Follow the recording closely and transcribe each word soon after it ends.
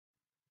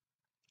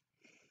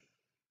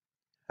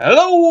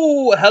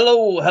Hello,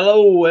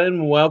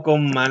 and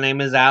welcome. My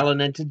name is Alan,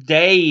 and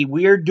today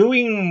we are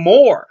doing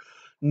more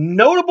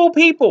notable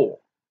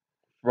people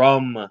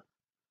from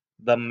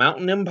the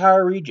Mountain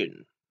Empire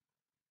region.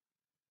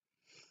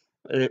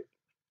 Uh,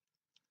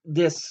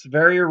 This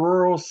very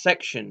rural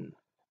section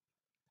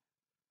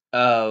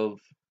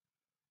of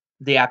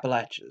the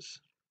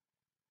Appalachians.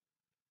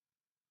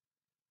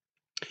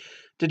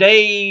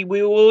 Today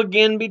we will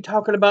again be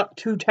talking about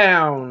two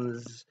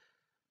towns.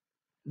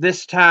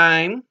 This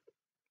time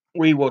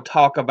we will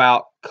talk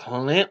about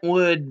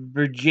Clintwood,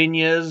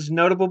 Virginia's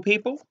notable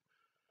people,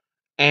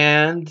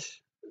 and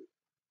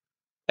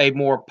a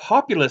more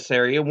populous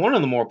area, one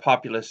of the more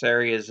populous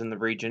areas in the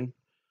region,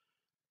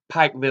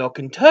 Pikeville,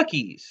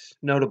 Kentucky's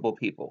notable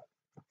people.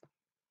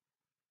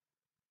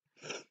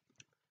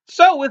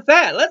 So with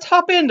that, let's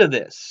hop into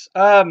this.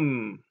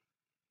 Clintwood,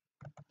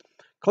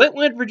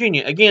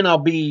 Virginia. Again, I'll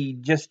be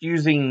just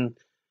using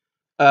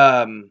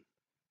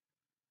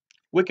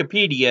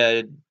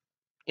Wikipedia.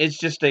 It's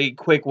just a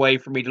quick way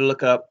for me to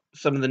look up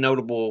some of the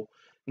notable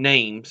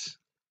names.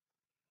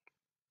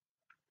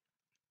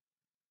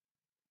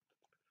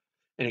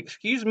 And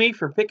excuse me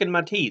for picking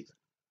my teeth.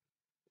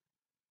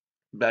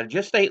 But I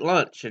just ate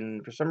lunch,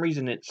 and for some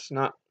reason it's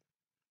not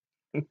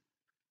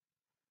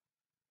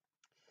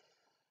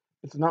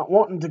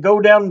wanting to go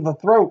down the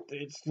throat.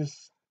 It's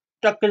just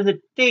stuck in the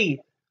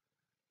teeth.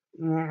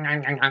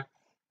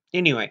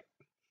 Anyway.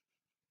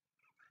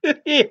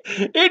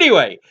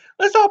 Anyway,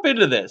 let's hop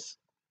into this.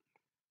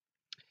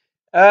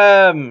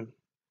 From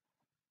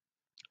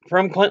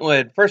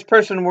Clintwood, first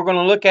person we're going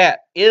to look at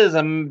is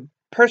a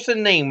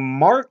person named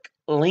Mark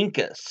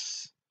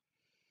Linkus.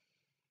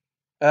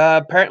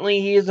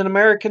 Apparently, he is an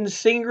American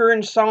singer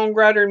and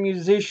songwriter and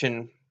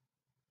musician.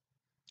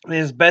 He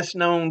is best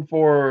known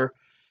for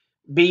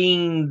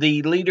being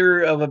the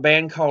leader of a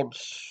band called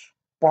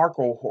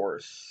Sparkle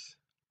Horse.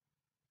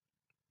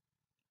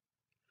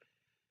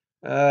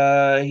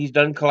 He's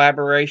done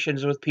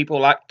collaborations with people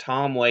like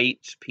Tom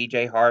Waits,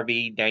 PJ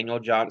Harvey, Daniel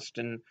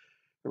Johnston,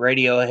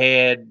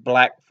 Radiohead,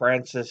 Black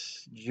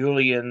Francis,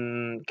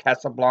 Julian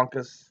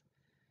Casablancas,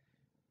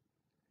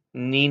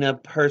 Nina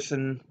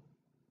Persson.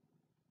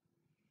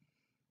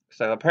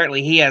 So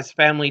apparently he has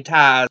family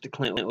ties to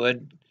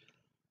Clintwood.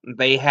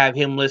 They have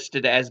him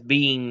listed as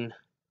being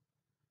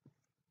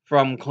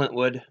from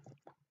Clintwood.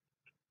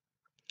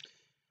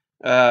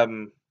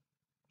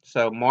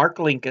 So Mark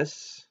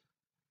Linkus.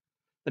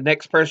 The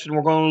next person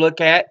we're going to look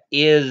at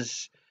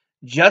is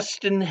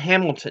Justin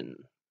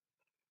Hamilton.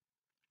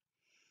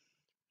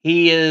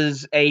 He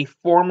is a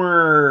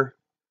former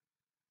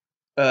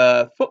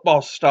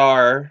football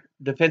star,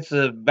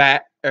 defensive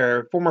back,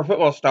 or former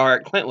football star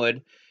at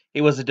Clintwood. He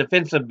was a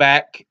defensive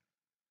back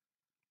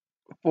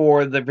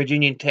for the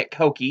Virginia Tech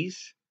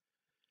Hokies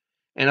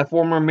and a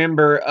former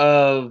member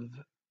of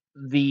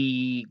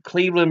the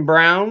Cleveland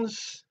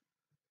Browns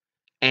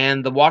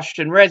and the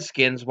Washington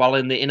Redskins while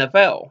in the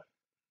NFL.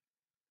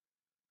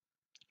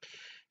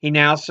 He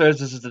now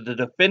serves as the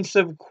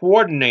defensive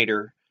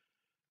coordinator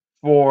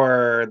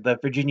for the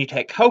Virginia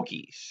Tech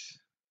Hokies,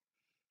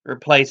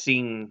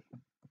 replacing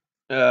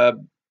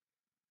Bud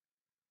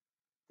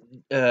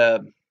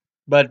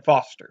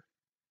Foster.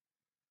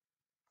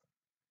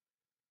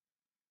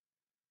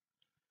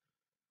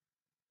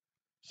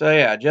 So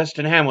yeah,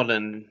 Justin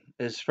Hamilton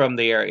is from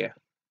the area,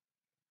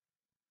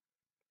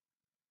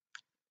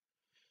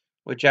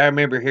 which I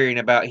remember hearing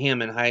about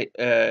him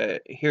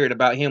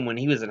when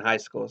he was in high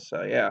school.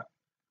 So yeah,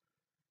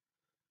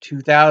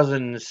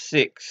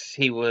 2006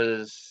 he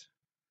was.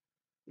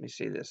 Let me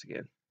see this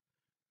again.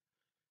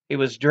 He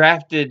was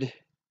drafted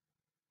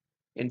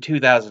in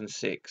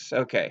 2006.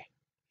 Okay,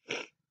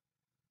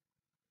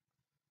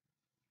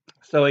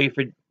 so he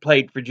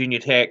played Virginia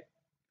Tech.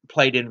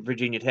 Played in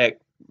Virginia Tech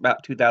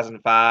about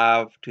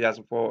 2005,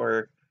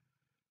 2004,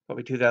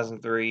 probably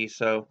 2003.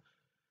 So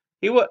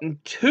he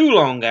wasn't too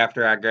long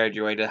after I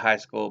graduated high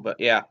school,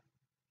 but yeah.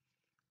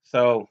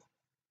 So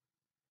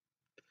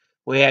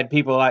we had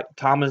people like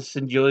Thomas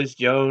and Julius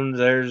Jones.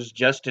 There's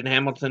Justin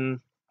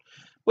Hamilton.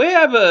 We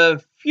have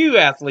a few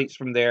athletes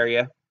from the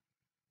area.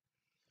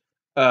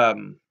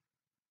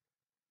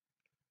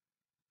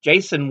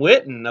 Jason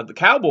Witten of the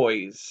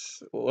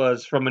Cowboys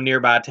was from a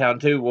nearby town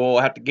too. We'll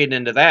have to get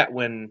into that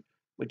when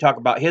we talk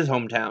about his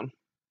hometown.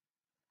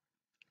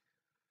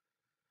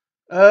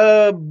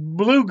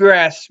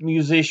 Bluegrass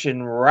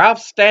musician Ralph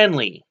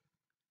Stanley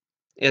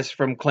is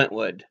from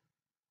Clintwood.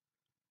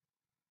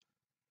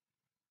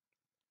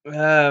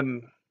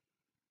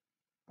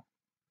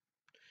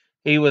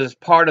 He was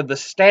part of the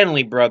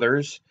Stanley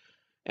Brothers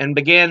and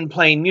began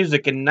playing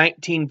music in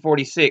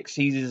 1946.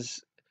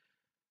 He's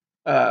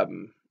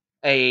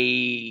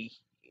a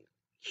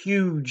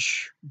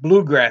huge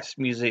bluegrass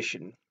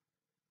musician.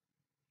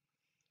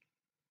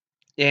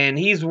 And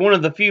he's one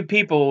of the few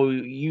people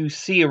you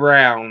see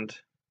around,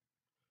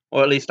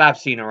 or at least I've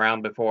seen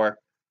around before.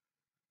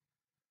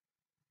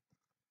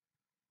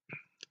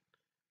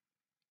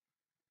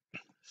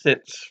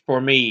 Since, for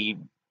me,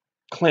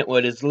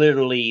 Clintwood is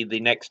literally the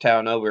next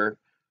town over.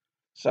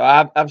 So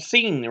I've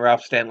seen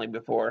Ralph Stanley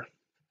before,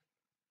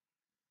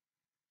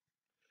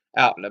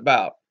 out and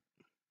about.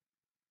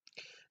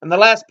 And the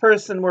last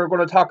person we're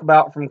going to talk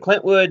about from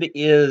Clintwood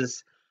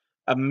is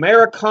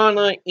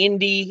Americana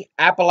indie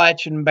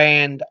Appalachian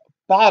band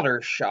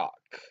Fodder Shock.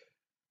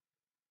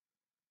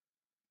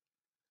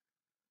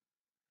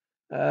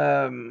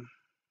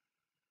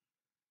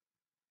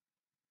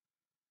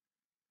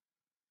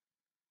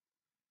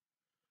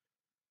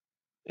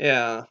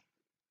 Yeah,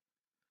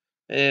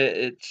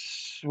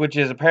 it's which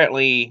is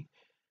apparently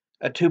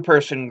a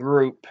two-person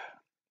group.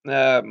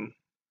 Um,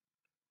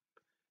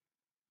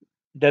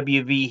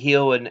 W.V.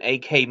 Hill and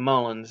A.K.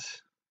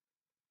 Mullins.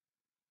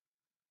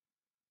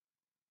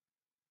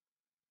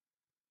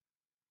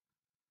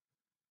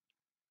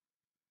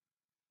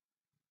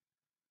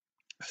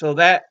 So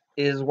that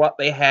is what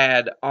they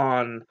had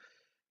on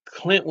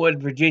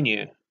Clintwood,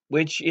 Virginia,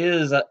 which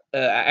is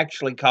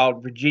actually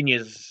called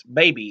Virginia's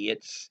baby.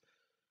 It's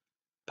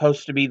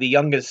supposed to be the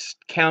youngest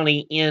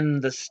county in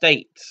the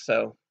state.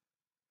 So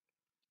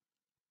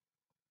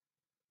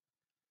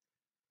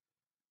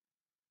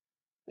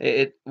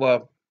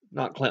well,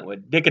 not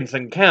Clintwood,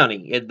 Dickinson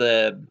County.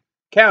 The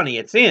county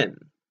it's in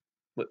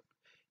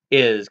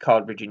is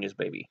called Virginia's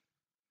baby.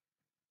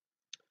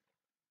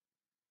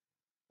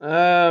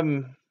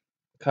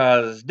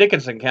 Because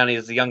Dickinson County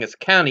is the youngest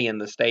county in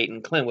the state,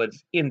 and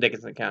Clintwood's in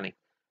Dickinson County.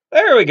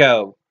 There we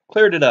go.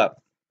 Cleared it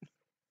up.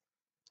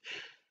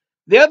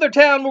 The other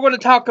town we're going to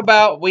talk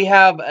about, we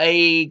have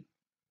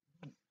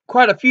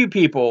quite a few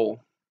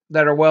people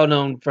that are well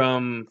known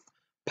from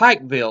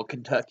Pikeville,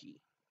 Kentucky.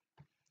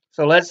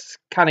 So let's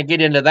kind of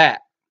get into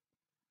that.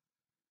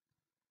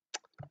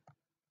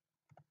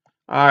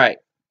 All right.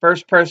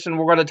 First person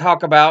we're going to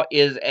talk about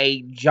is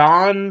a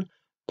John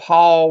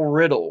Paul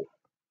Riddle.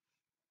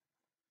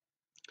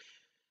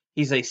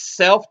 He's a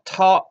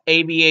self-taught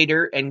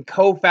aviator and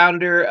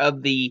co-founder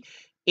of the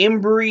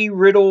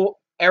Embry-Riddle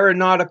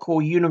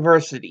Aeronautical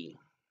University.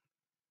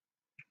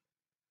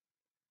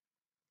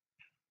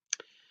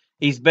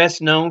 He's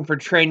best known for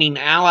training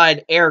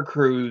Allied air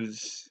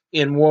crews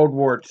in World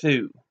War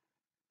II.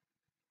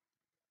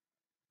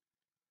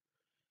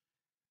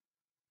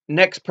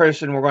 Next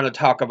person we're going to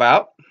talk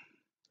about,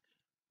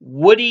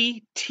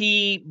 Woody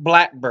T.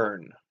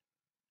 Blackburn.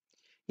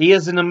 He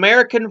is an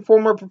American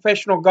former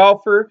professional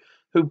golfer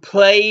who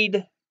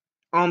played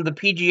on the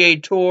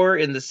PGA Tour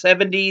in the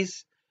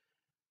 1970s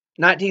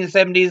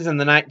and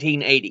the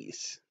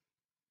 1980s.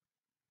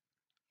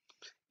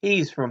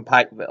 He's from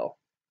Pikeville.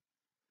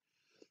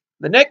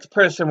 The next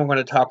person we're going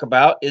to talk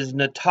about is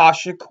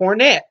Natasha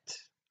Cornett.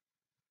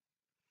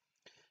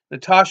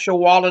 Natasha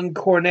Wallen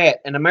Cornett,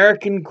 an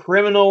American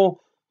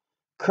criminal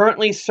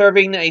currently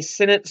serving a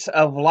sentence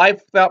of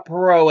life without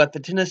parole at the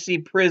Tennessee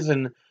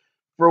prison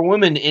for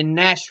women in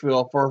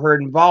Nashville for her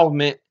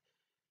involvement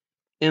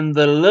in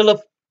the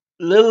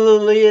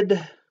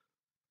Lillard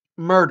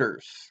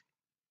murders.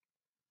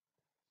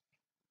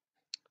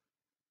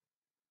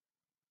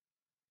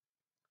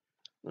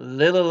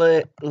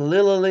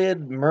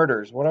 Lillard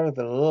murders. What are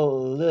the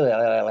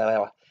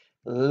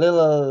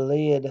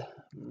Lillard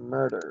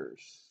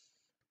murders?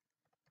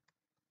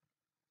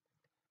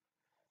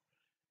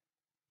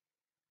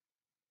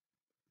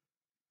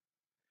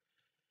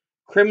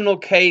 Criminal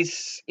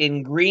case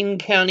in Greene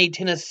County,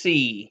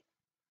 Tennessee,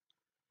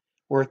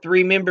 where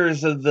 3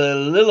 members of the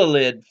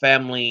Lillard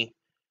family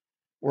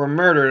were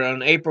murdered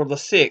on April the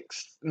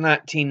 6th,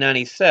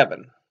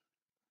 1997.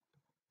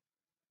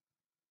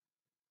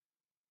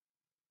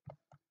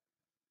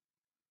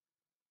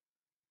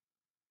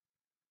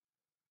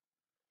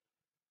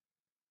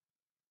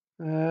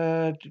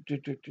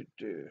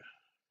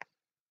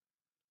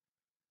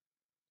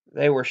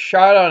 They were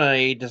shot on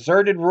a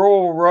deserted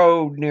rural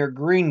road near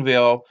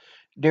Greenville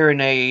during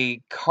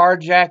a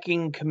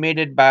carjacking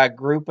committed by a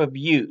group of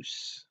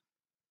youths.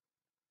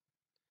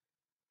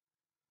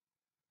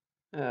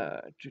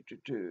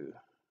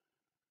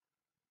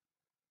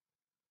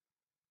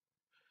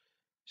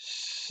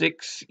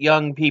 6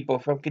 young people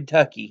from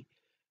Kentucky,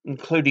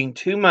 including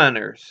 2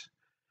 minors,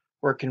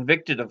 were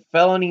convicted of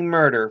felony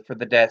murder for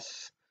the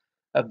deaths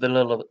of the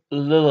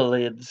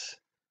Lillards,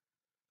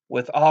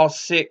 with all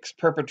 6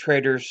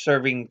 perpetrators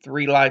serving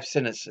 3 life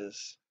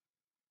sentences.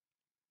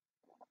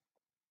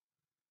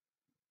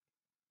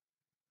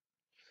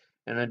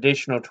 An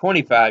additional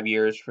 25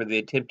 years for the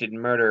attempted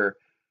murder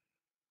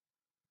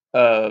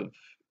of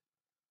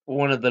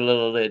one of the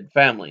Lillard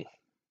family.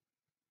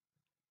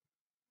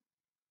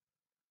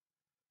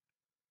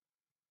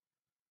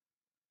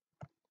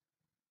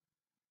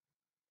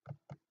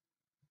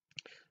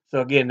 So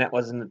again, that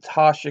was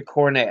Natasha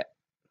Cornett.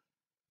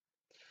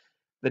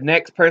 The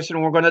next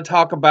person we're going to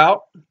talk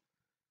about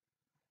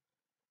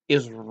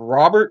is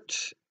Robert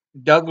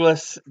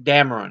Douglas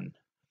Dameron,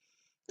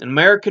 an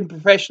American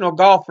professional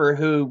golfer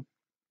who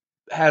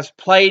has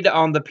played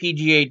on the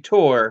PGA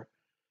Tour.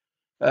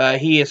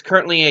 He is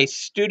currently a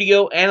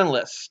studio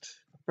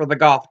analyst for the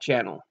Golf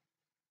Channel.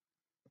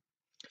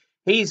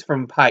 He's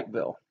from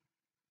Pikeville.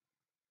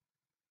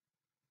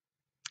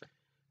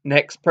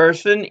 Next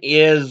person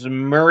is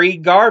Murray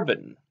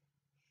Garvin,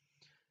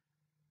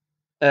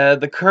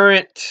 the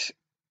current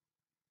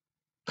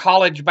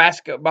college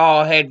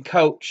basketball head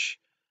coach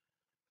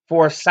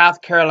for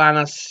South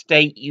Carolina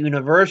State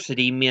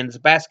University men's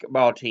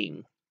basketball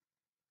team.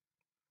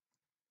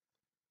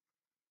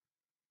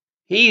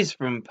 He's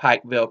from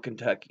Pikeville,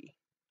 Kentucky.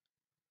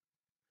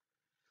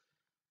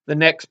 The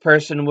next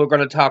person we're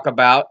going to talk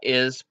about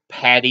is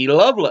Patty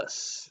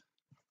Loveless.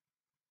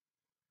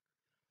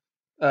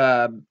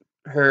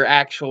 Her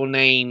actual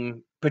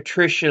name,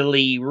 Patricia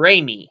Lee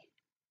Ramey,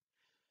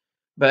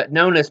 but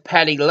known as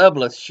Patty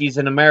Loveless. She's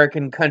an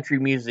American country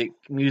music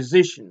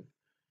musician.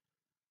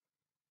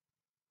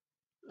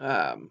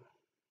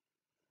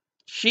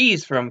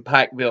 She's from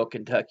Pikeville,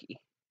 Kentucky.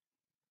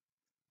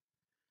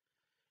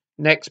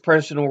 Next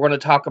person we're going to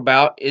talk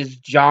about is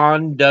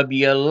John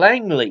W.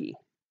 Langley.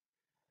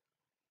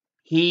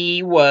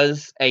 He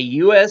was a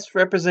U.S.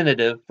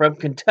 representative from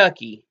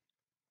Kentucky.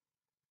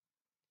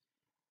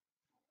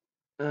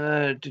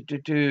 Do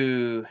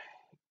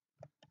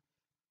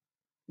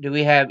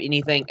we have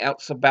anything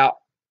else about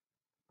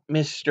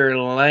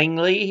Mr.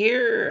 Langley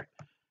here?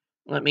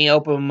 Let me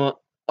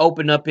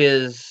open up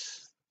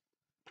his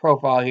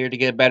profile here to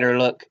get a better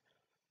look.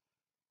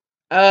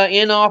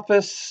 In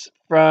office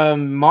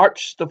from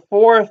March the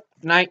 4th,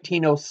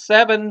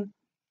 1907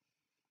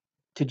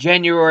 to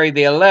January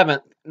the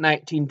 11th,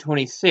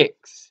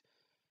 1926.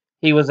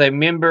 He was a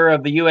member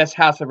of the U.S.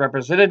 House of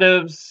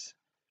Representatives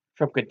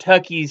from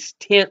Kentucky's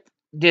 10th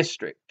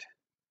District.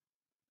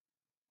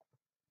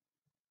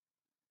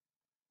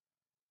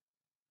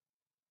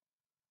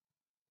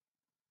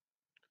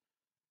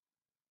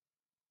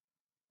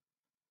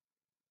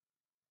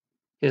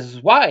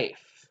 His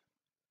wife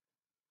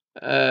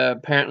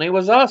apparently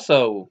was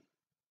also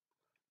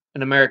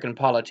an American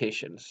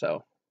politician,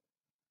 so.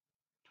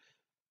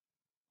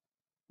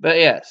 But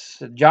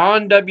yes,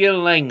 John W.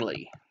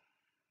 Langley.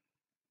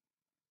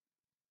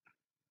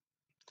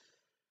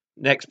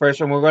 Next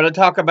person we're going to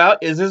talk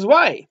about is his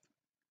wife,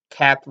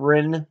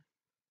 Catherine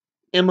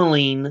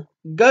Emmeline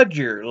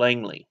Gudger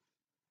Langley.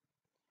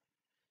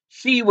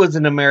 She was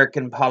an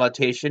American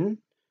politician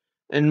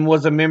and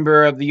was a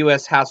member of the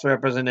U.S. House of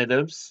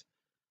Representatives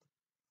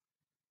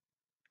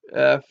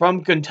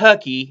from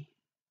Kentucky,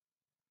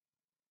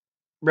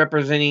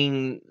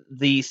 representing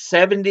the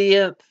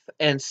 70th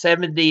and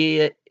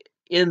 70th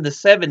in the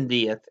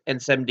 70th and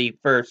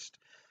 71st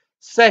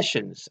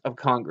sessions of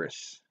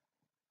Congress.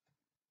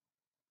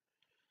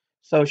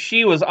 So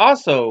she was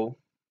also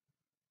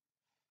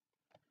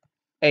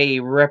a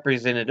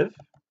representative.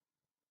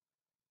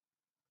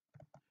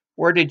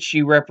 Where did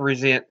she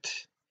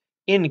represent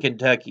in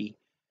Kentucky?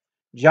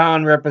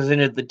 John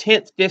represented the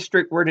 10th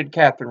district. Where did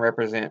Catherine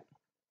represent?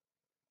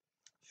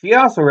 She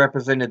also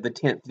represented the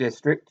 10th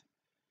district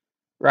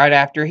right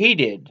after he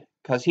did,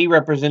 because he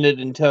represented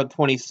until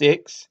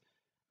 26.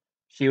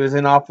 She was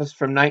in office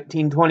from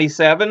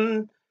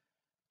 1927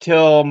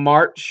 till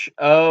March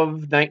of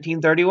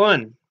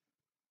 1931.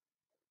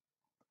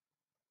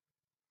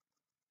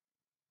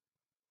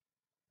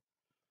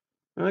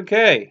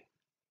 Okay.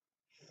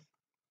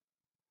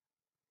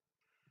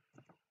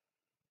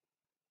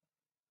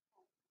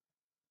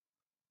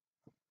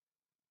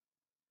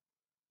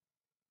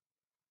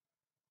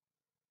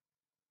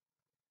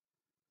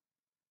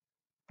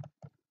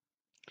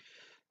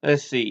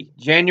 Let's see.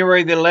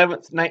 January the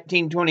 11th,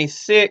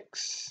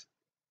 1926.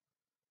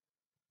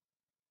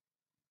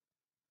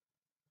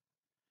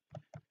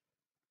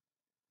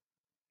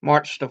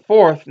 March the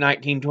 4th,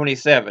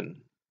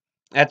 1927.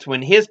 That's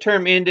when his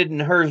term ended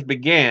and hers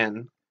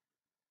began.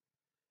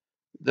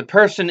 The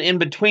person in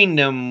between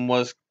them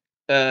was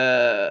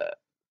a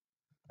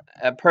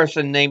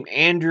person named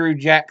Andrew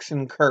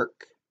Jackson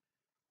Kirk,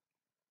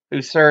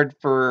 who served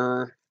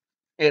for,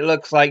 it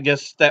looks like,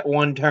 just that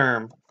one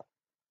term.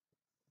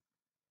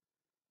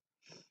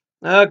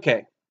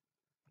 Okay.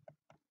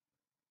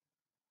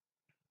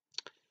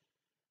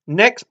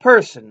 Next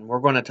person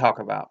we're going to talk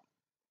about,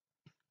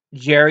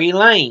 Jerry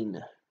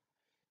Lane.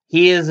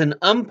 He is an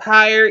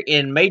umpire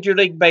in Major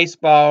League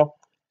Baseball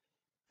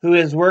who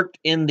has worked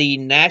in the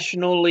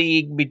National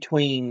League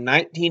between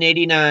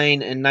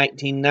 1989 and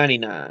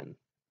 1999,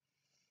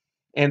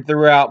 and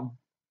throughout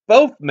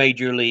both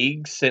major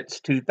leagues since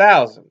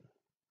 2000.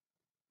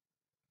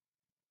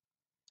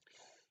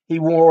 He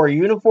wore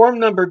uniform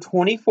number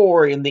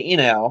 24 in the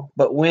NL,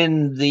 but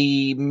when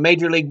the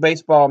Major League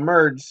Baseball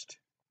merged,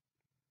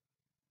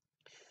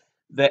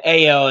 the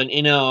AL and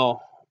NL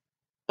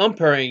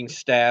umpiring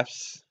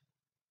staffs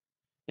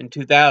in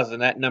 2000,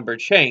 that number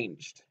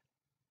changed.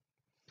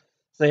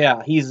 So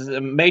yeah, he's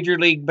a Major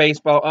League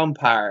Baseball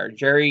umpire,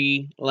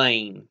 Jerry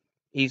Lane.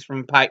 He's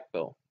from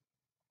Pikeville.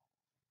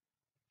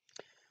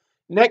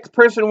 Next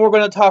person we're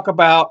going to talk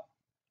about,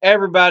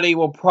 everybody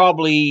will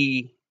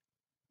probably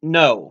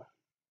know.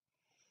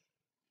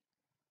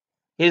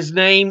 His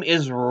name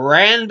is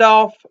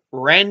Randolph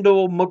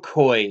Randall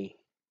McCoy.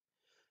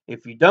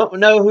 If you don't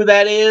know who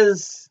that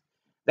is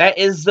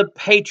the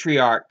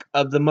patriarch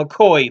of the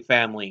McCoy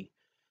family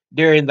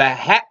during the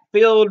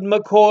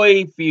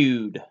Hatfield-McCoy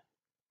feud.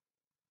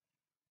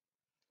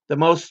 The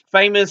most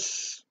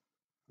famous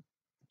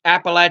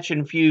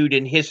Appalachian feud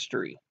in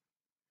history,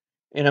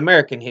 in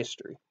American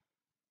history.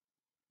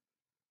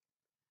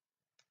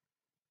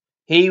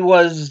 He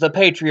was the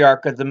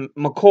patriarch of the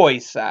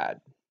McCoy side.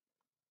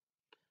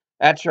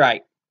 That's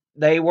right.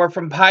 They were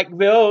from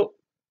Pikeville,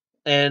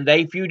 and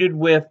they feuded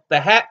with the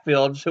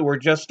Hatfields, who were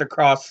just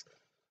across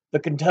the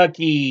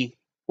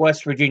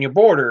Kentucky-West Virginia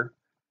border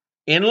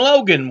in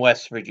Logan,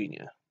 West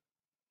Virginia.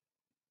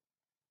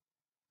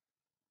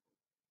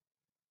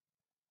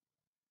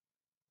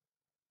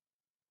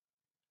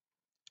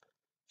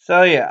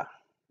 So yeah,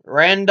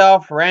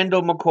 Randolph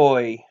Randall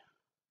McCoy,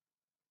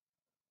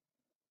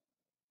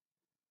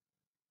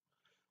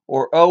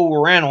 or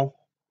O. Randall.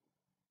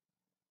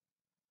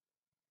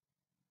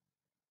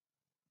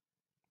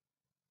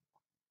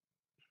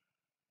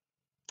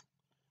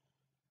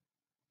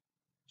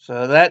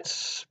 So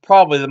that's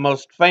probably the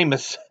most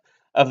famous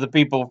of the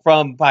people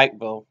from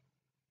Pikeville.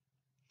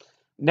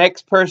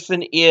 Next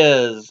person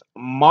is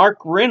Mark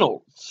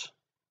Reynolds.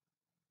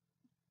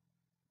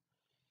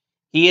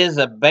 He is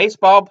a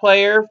baseball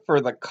player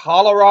for the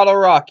Colorado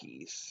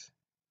Rockies.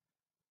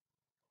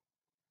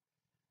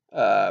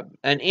 An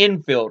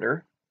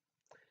infielder.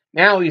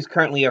 Now he's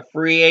currently a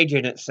free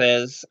agent, it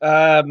says.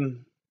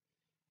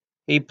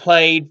 He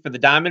played for the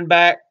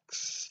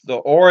Diamondbacks, the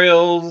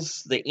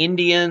Orioles, the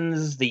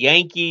Indians, the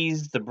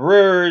Yankees, the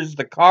Brewers,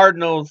 the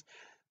Cardinals,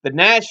 the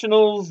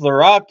Nationals, the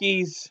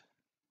Rockies.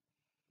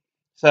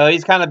 So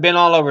he's kind of been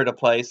all over the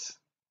place.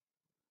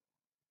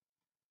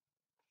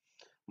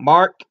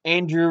 Mark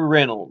Andrew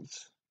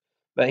Reynolds.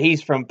 But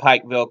he's from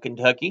Pikeville,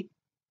 Kentucky.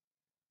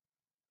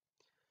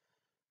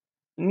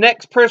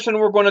 Next person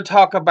we're going to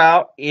talk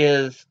about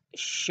is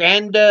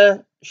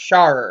Shanda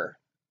Sharer.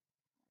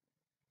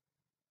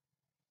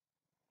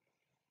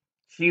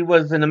 She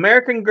was an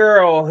American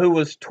girl who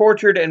was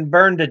tortured and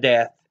burned to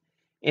death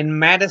in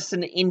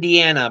Madison,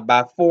 Indiana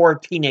by 4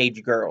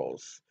 teenage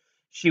girls.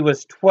 She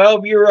was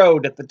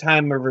 12-year-old at the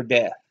time of her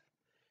death,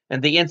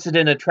 and the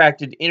incident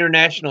attracted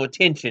international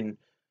attention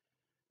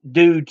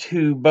due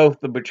to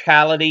both the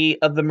brutality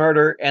of the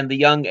murder and the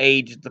young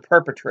age of the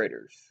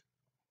perpetrators.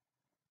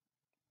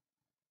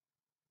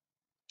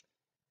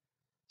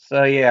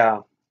 So yeah,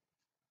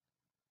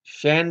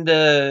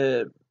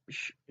 Shanda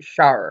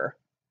Sharer.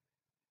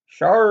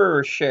 Sharer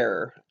or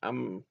Sharer?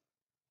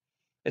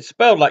 It's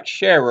spelled like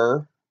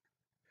Sharer,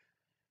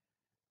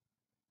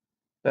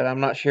 but I'm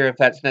not sure if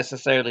that's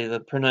necessarily the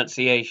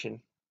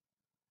pronunciation.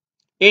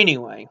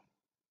 Anyway,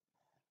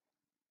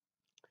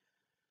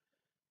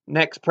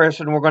 next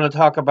person we're going to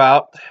talk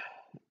about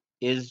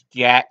is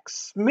Jack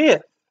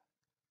Smith.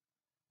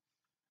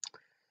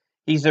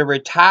 He's a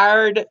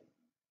retired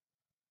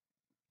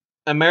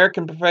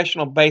American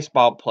professional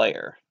baseball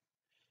player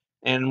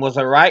and was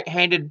a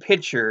right-handed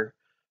pitcher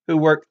who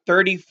worked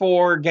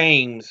 34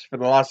 games for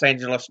the Los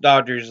Angeles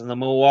Dodgers and the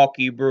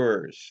Milwaukee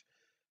Brewers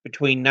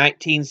between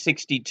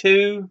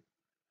 1962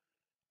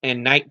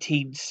 and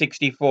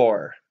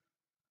 1964.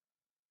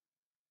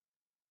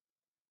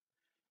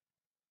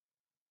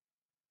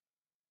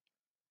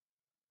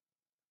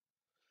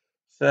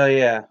 So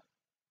yeah,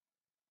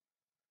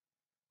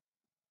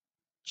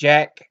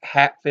 Jack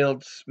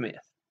Hatfield Smith.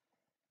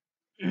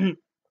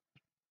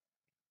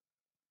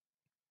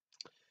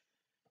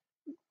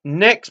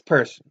 Next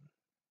person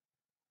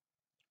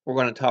we're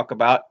going to talk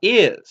about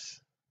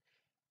is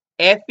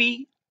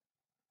Effie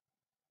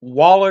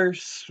Waller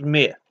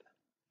Smith,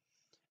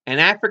 an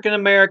African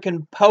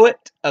American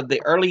poet of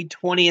the early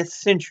 20th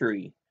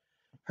century.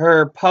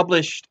 Her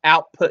published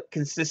output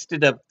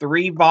consisted of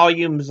 3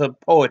 volumes of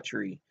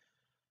poetry: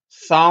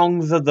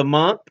 Songs of the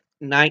Month,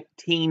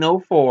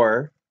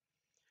 1904,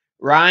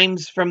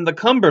 Rhymes from the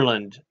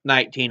Cumberland,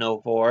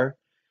 1904,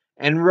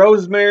 and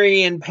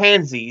Rosemary and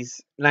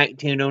Pansies,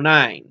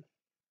 1909.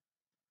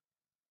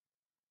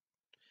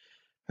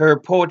 Her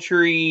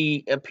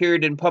poetry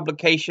appeared in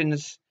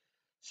publications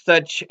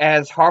such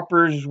as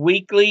Harper's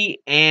Weekly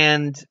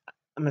and,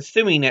 I'm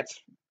assuming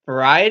that's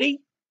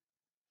Variety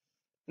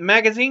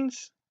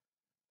magazines.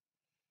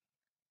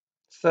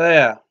 So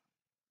yeah,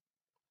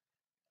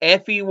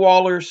 Effie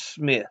Waller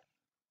Smith.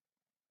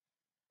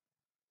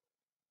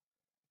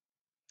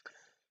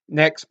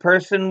 Next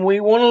person we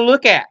want to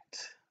look at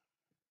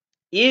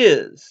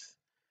is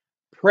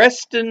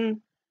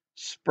Preston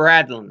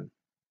Spradlin,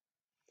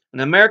 an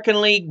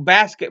American League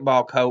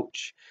basketball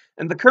coach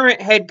and the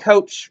current head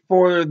coach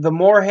for the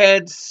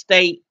Morehead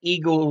State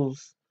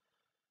Eagles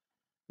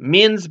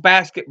men's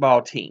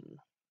basketball team.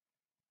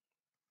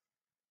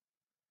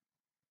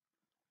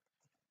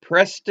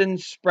 Preston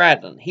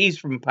Spradlin. He's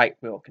from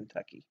Pikeville,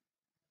 Kentucky.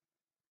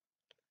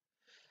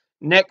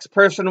 Next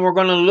person we're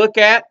going to look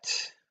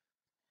at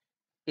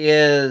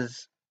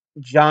is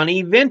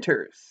Johnny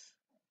Venters,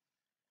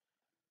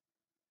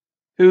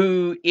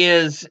 who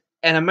is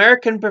an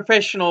American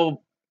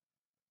professional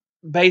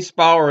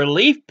baseball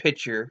relief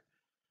pitcher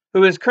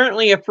who is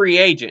currently a free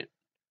agent.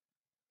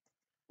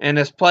 and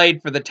has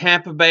played for the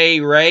Tampa Bay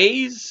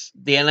Rays,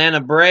 the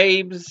Atlanta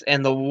Braves,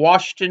 and the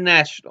Washington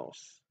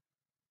Nationals.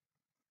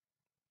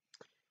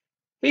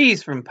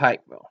 He's from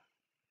Pikeville.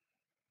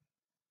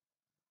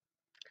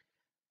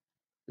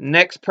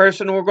 Next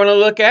person we're going to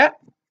look at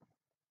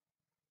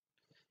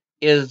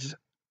is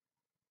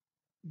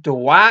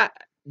Dwight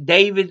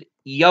David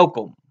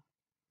Yoakam.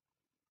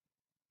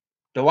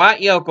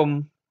 Dwight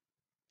Yoakam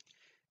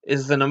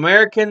is an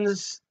American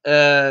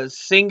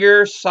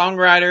singer,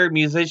 songwriter,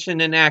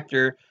 musician, and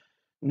actor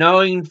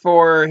known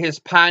for his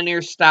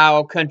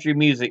pioneer-style country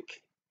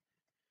music.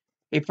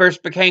 He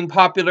first became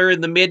popular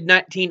in the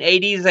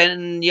mid-1980s,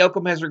 and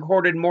Yoakam has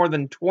recorded more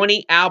than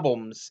 20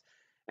 albums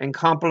and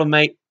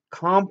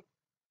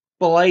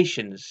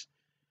compilations,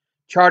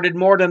 charted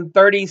more than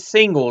 30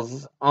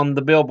 singles on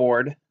the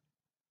Billboard.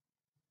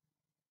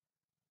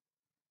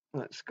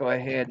 Let's go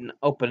ahead and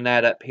open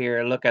that up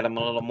here, look at him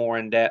a little more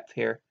in depth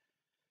here.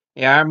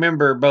 Yeah, I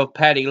remember both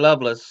Patty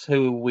Loveless,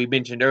 who we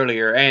mentioned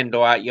earlier, and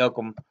Dwight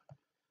Yoakam.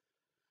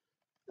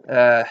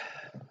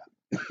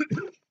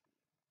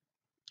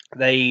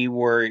 They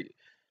were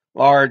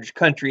large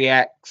country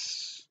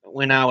acts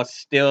when I was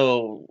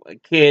still a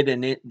kid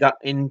and it got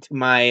into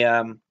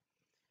my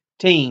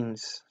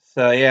teens.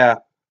 So, yeah.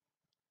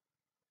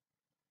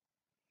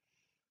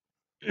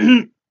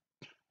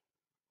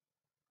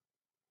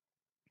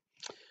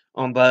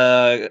 On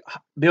the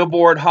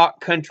Billboard Hot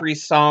Country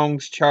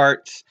Songs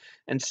charts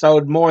and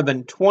sold more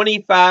than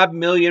 25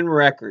 million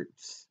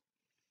records.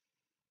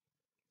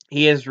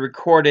 He has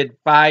recorded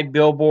 5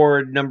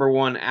 Billboard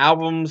 #1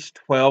 albums,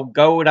 12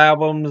 gold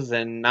albums,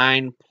 and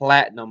 9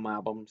 platinum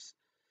albums,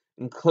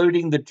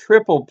 including the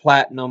triple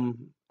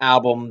platinum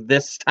album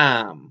This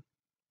Time.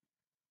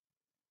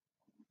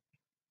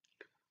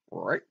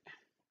 Right.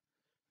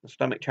 My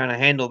stomach trying to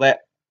handle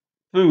that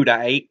food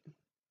I ate.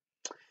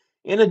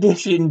 In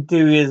addition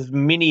to his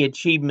many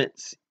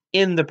achievements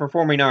in the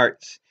performing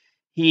arts,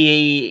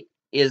 he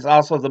is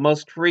also the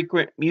most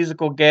frequent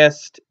musical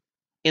guest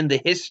in the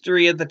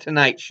history of The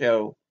Tonight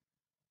Show.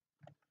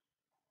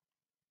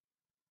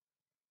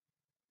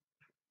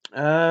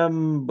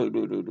 Um,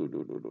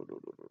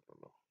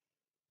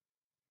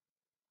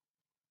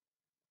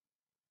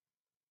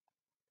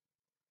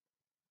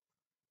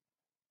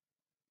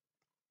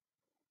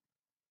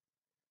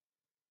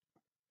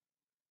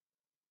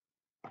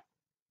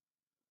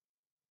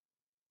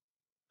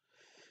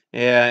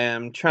 yeah,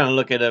 I'm trying to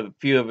look at a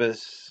few of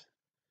his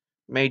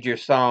major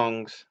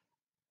songs.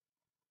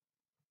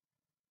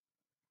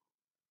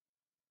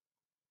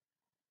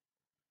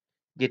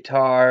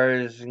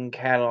 Guitars and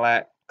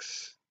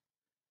Cadillacs.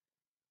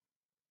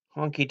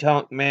 Honky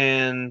Tonk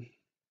Man.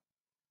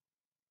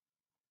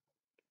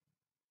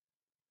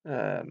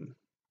 Um,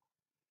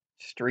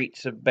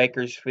 Streets of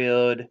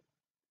Bakersfield.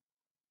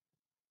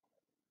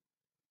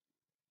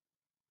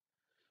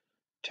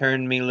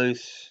 Turn Me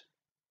Loose.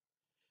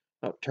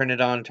 Oh, turn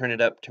it on, turn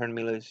it up, turn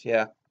me loose.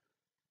 Yeah.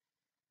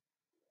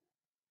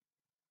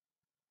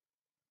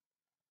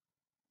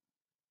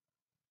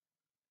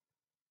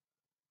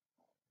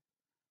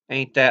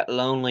 Ain't That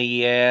Lonely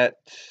Yet.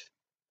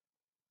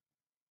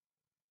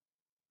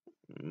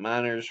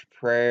 Miner's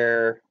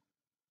Prayer.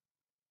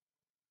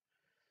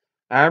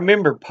 I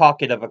remember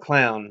Pocket of a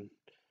Clown.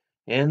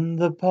 In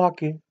the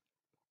pocket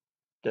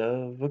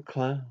of a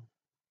clown.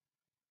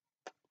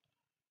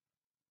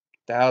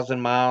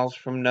 1,000 Miles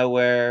from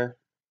Nowhere.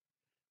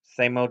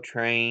 Same Old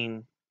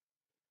Train.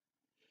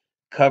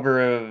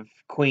 Cover of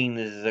Queen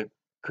is A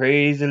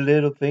Crazy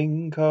Little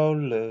Thing Called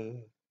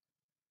Love.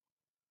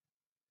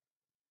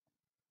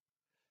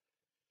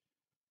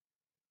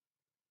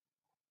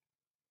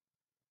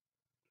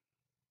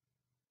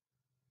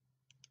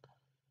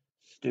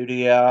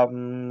 Studio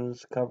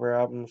albums, cover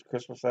albums,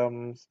 Christmas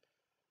albums,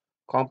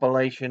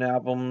 compilation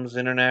albums,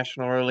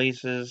 international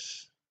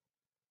releases.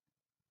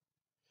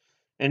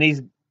 And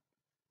he's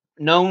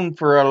known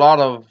for a lot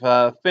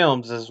of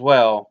films as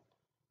well.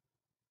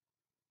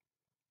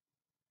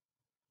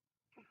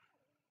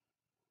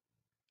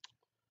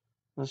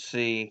 Let's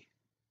see.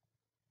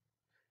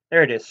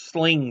 There it is,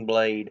 Sling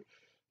Blade.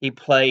 He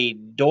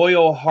played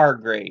Doyle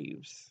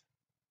Hargraves.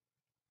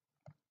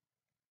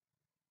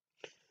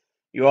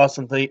 You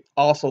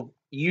also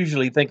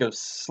usually think of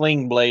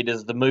Sling Blade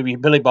as the movie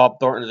Billy Bob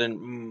Thornton's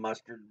in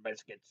Mustard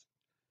Biscuits.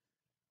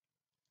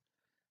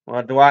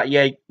 Well, Dwight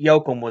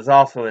Yoakam was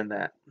also in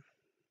that.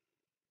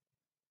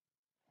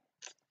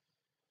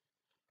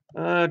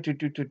 Uh, do,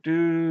 do, do,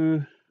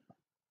 do.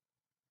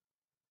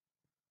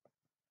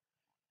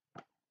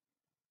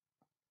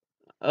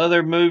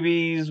 Other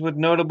movies with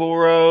notable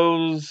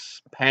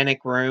roles: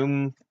 Panic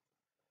Room.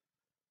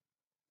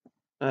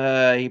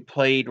 He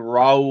played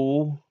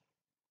Raoul.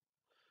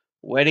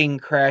 Wedding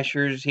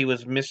Crashers. He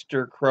was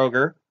Mr.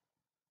 Kroger.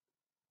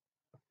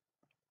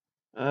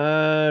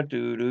 Do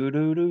do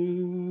do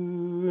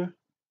do.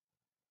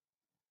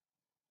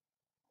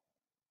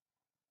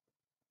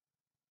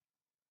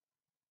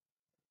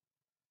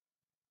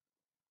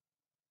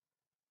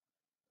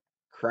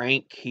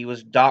 Crank. He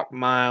was Doc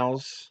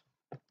Miles.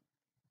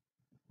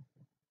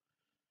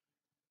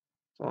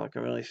 That's all I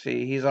can really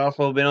see. He's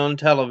also been on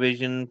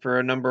television for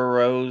a number of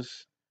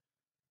roles.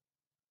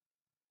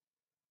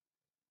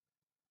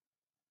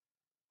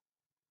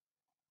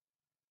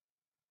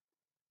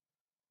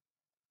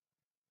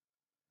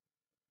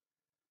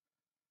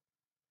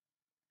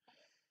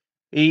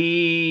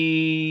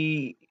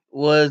 He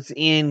was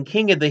in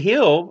King of the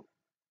Hill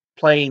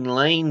playing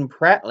Lane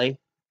Prattley.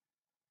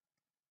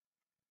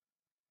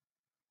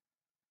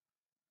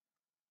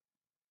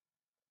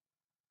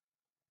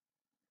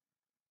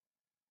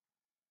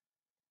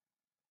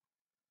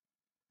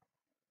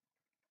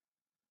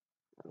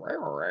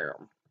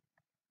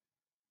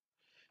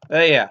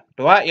 Oh yeah,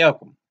 Dwight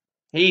Yoakam.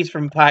 He's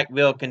from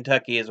Pikeville,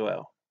 Kentucky as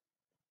well.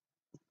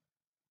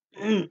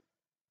 The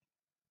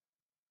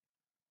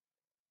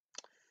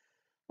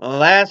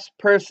last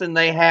person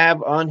they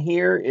have on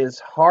here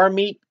is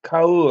Harmeet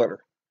Kaur,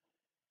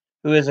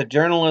 who is a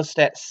journalist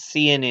at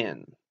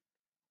CNN.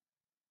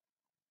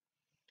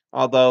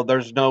 Although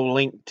there's no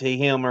link to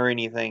him or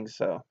anything,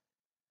 so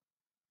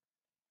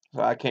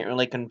I can't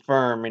really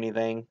confirm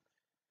anything.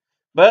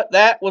 But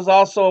that was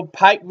also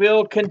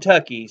Pikeville,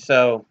 Kentucky.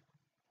 So,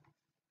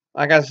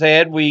 like I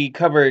said, we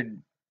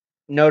covered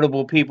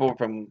notable people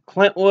from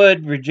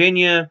Clintwood,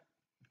 Virginia,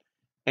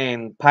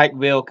 and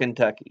Pikeville,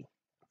 Kentucky.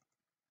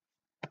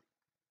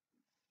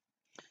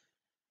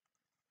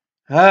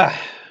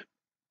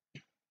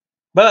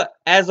 But,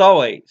 as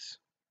always,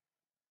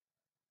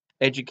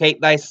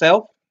 educate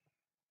thyself,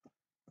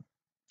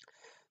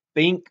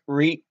 think,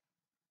 read,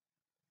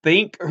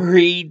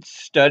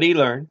 study,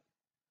 learn.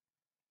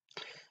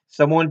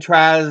 Someone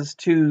tries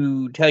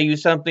to tell you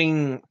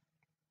something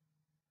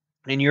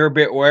and you're a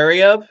bit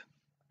wary of,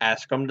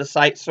 ask them to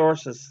cite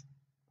sources.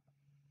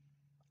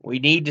 We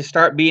need to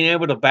start being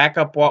able to back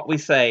up what we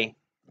say.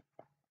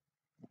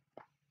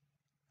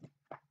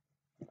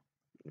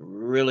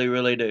 Really,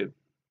 really do.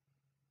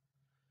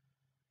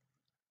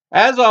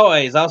 As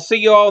always, I'll see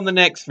you all in the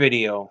next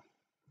video.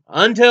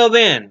 Until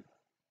then,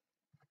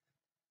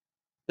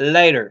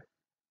 later.